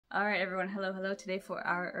Alright everyone, hello. Today for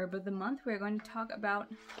our herb of the month, we're going to talk about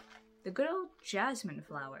the good old jasmine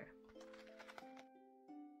flower.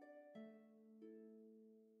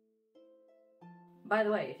 By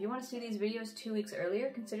the way, if you want to see these videos 2 weeks earlier,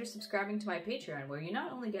 consider subscribing to my Patreon, where you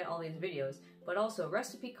not only get all these videos, but also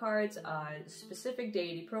recipe cards, specific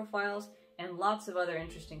deity profiles, and lots of other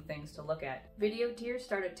interesting things to look at. Video tiers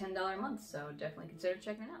start at $10 a month, so definitely consider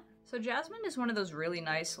checking it out. So jasmine is one of those really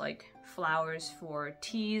nice flowers for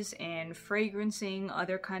teas and fragrancing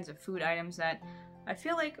other kinds of food items that I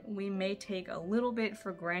feel like we may take a little bit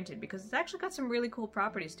for granted because it's actually got some really cool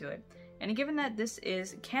properties to it. And given that this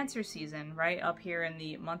is Cancer season, right, up here in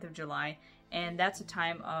the month of July, and that's a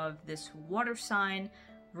time of this water sign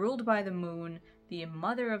ruled by the moon, the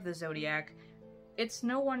mother of the zodiac, it's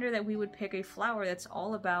no wonder that we would pick a flower that's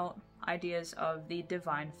all about ideas of the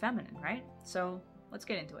divine feminine, right? So let's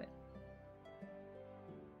get into it.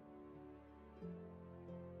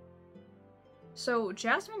 So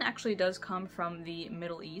jasmine actually does come from the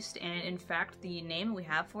Middle East, and in fact the name we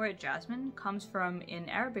have for it, jasmine, comes from an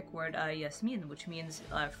Arabic word, Jasmine, which means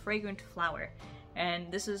fragrant flower.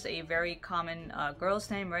 And this is a very common girl's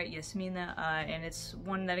name, right, Jasmina, and it's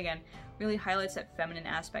one that, again, really highlights that feminine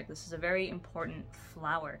aspect. This is a very important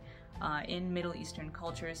flower in Middle Eastern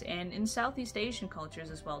cultures and in Southeast Asian cultures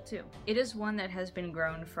as well, too. It is one that has been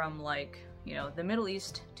grown from, the Middle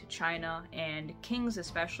East to China, and kings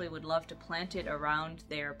especially would love to plant it around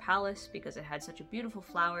their palace because it had such a beautiful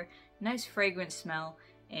flower, nice fragrant smell,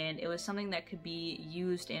 and it was something that could be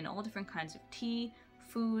used in all different kinds of tea,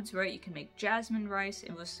 foods, right? You can make jasmine rice.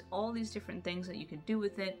 It was all these different things that you could do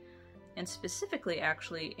with it. And specifically,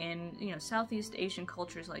 actually, in Southeast Asian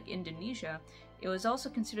cultures like Indonesia, it was also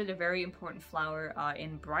considered a very important flower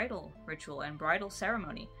in bridal ritual and bridal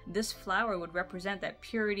ceremony. This flower would represent that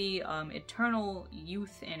purity, eternal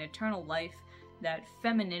youth and eternal life, that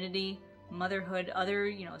femininity, motherhood,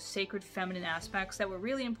 other sacred feminine aspects that were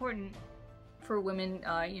really important for women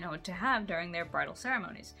to have during their bridal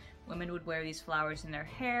ceremonies. Women would wear these flowers in their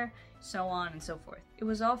hair, so on and so forth. It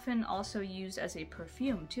was often also used as a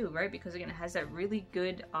perfume too, right? Because again, it has that really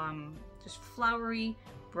good, just flowery,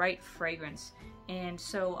 bright fragrance. And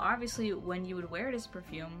so obviously when you would wear it as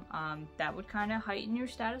perfume, that would kind of heighten your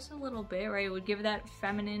status a little bit, right? It would give that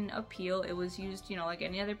feminine appeal. It was used, like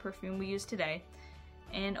any other perfume we use today.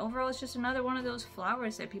 And overall, it's just another one of those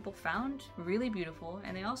flowers that people found really beautiful,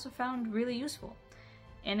 and they also found really useful.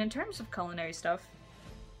 And in terms of culinary stuff,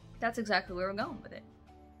 that's exactly where we're going with it.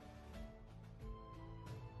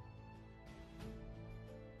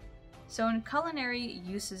 So in culinary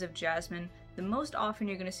uses of jasmine, the most often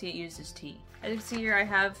you're going to see it used as tea. As you can see here, I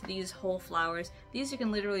have these whole flowers. These you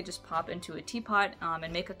can literally just pop into a teapot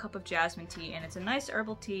and make a cup of jasmine tea, and it's a nice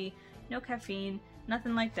herbal tea, no caffeine,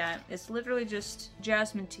 nothing like that. It's literally just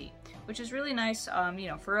jasmine tea, which is really nice,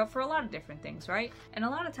 for a lot of different things, right? And a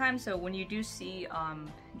lot of times, so when you do see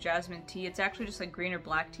jasmine tea, it's actually just like green or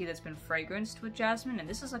black tea that's been fragranced with jasmine, and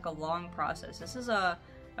this is like a long process. This is a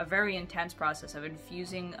very intense process of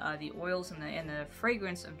infusing the oils and the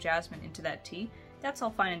fragrance of jasmine into that tea. That's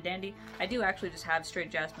all fine and dandy. I do actually just have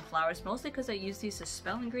straight jasmine flowers, mostly because I use these as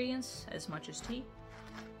spell ingredients as much as tea,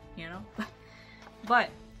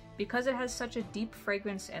 But because it has such a deep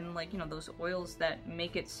fragrance and those oils that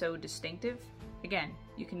make it so distinctive, again,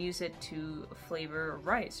 you can use it to flavor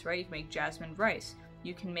rice, right? You can make jasmine rice.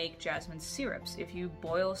 You can make jasmine syrups. If you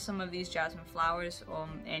boil some of these jasmine flowers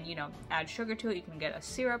and add sugar to it, you can get a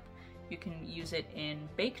syrup. You can use it in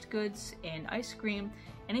baked goods, in ice cream,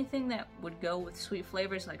 anything that would go with sweet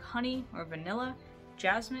flavors like honey or vanilla.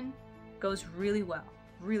 Jasmine goes really well,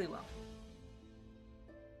 really well.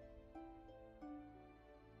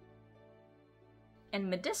 And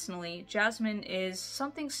medicinally, jasmine is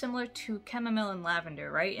something similar to chamomile and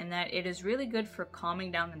lavender, right? In that it is really good for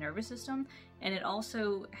calming down the nervous system, and it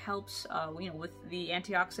also helps, with the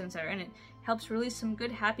antioxidants that are in it, helps release some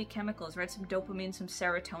good happy chemicals, right? Some dopamine, some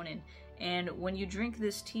serotonin. And when you drink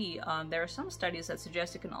this tea, there are some studies that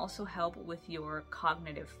suggest it can also help with your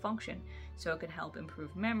cognitive function. So it can help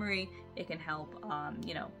improve memory, it can help,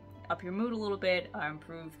 up your mood a little bit,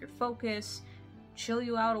 improve your focus, chill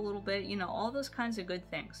you out a little bit, all those kinds of good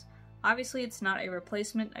things. Obviously, it's not a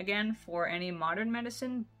replacement, again, for any modern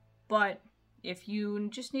medicine, but if you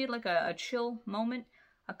just need a chill moment,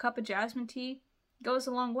 a cup of jasmine tea goes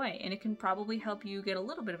a long way, and it can probably help you get a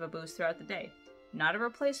little bit of a boost throughout the day. Not a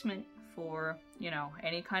replacement for,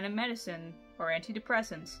 any kind of medicine or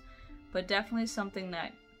antidepressants, but definitely something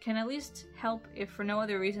that can at least help, if for no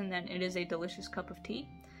other reason than it is a delicious cup of tea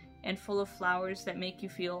and full of flowers that make you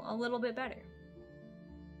feel a little bit better.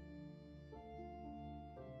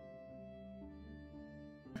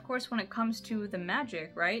 course, when it comes to the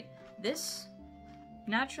magic, right? This,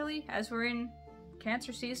 naturally, as we're in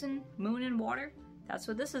Cancer season, moon and water, that's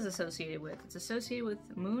what this is associated with. It's associated with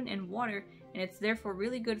moon and water, and it's therefore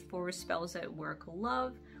really good for spells that work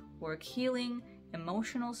love, work healing,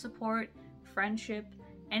 emotional support, friendship,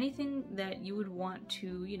 anything that you would want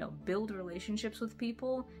to, you know, build relationships with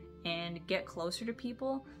people and get closer to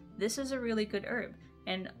people. This is a really good herb.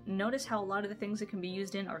 And notice how a lot of the things it can be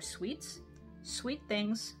used in are sweets, sweet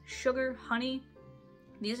things, sugar, honey.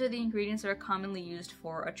 These are the ingredients that are commonly used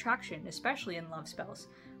for attraction, especially in love spells.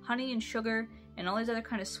 Honey and sugar and all these other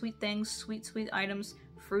kind of sweet things, sweet items,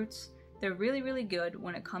 fruits. They're really, really good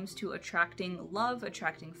when it comes to attracting love,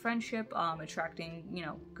 attracting friendship, attracting, you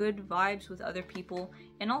know, good vibes with other people,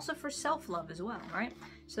 and also for self-love as well, right?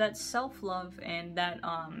 So that self-love and that,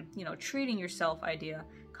 you know, treating yourself idea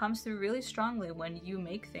comes through really strongly when you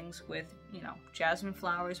make things with, you know, jasmine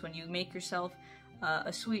flowers, when you make yourself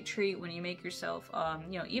a sweet treat, when you make yourself,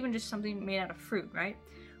 you know, even just something made out of fruit, right?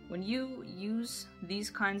 When you use these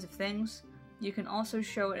kinds of things, you can also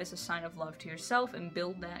show it as a sign of love to yourself and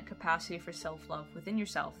build that capacity for self-love within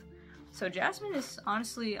yourself. So jasmine is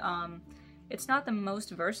honestly, it's not the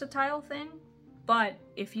most versatile thing, but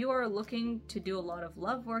if you are looking to do a lot of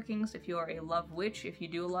love workings, if you are a love witch, if you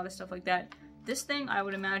do a lot of stuff like that, this thing I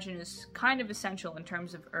would imagine is kind of essential in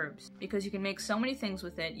terms of herbs, because you can make so many things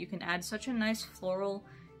with it. You can add such a nice floral,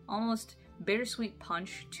 almost bittersweet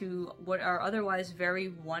punch to what are otherwise very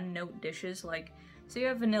one-note dishes. Like, so you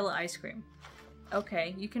have vanilla ice cream.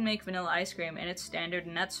 Okay, you can make vanilla ice cream and it's standard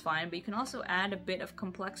and that's fine, but you can also add a bit of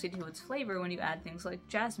complexity to its flavor when you add things like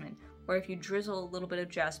jasmine, or if you drizzle a little bit of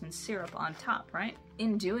jasmine syrup on top, right?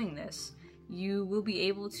 In doing this, you will be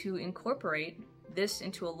able to incorporate this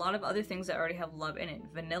into a lot of other things that already have love in it.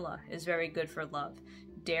 Vanilla is very good for love.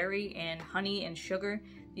 Dairy and honey and sugar,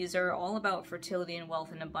 these are all about fertility and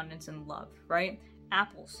wealth and abundance and love, right?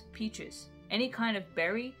 Apples, peaches, any kind of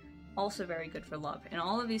berry, also very good for love. And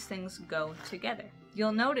all of these things go together.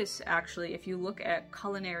 You'll notice, actually, if you look at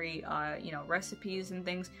culinary, you know, recipes and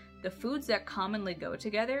things, the foods that commonly go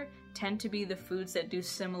together tend to be the foods that do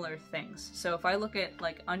similar things. So if I look at,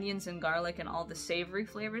 like, onions and garlic and all the savory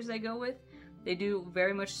flavors they go with, they do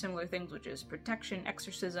very much similar things, which is protection,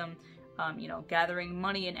 exorcism, you know, gathering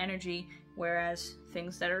money and energy, whereas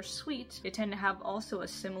things that are sweet, they tend to have also a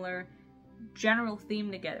similar general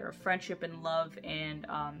theme together of friendship and love and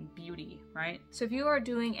beauty, right? So if you are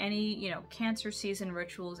doing any, you know, Cancer season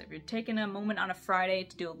rituals, if you're taking a moment on a Friday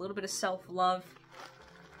to do a little bit of self-love,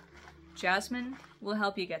 jasmine will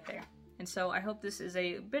help you get there. And so I hope this is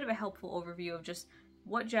a bit of a helpful overview of just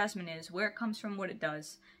what jasmine is, where it comes from, what it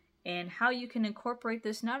does, and how you can incorporate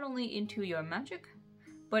this not only into your magic,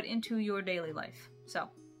 but into your daily life. So,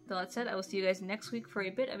 with that said, I will see you guys next week for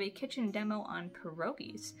a bit of a kitchen demo on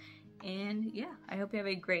pierogies. And yeah, I hope you have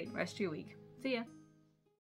a great rest of your week. See ya!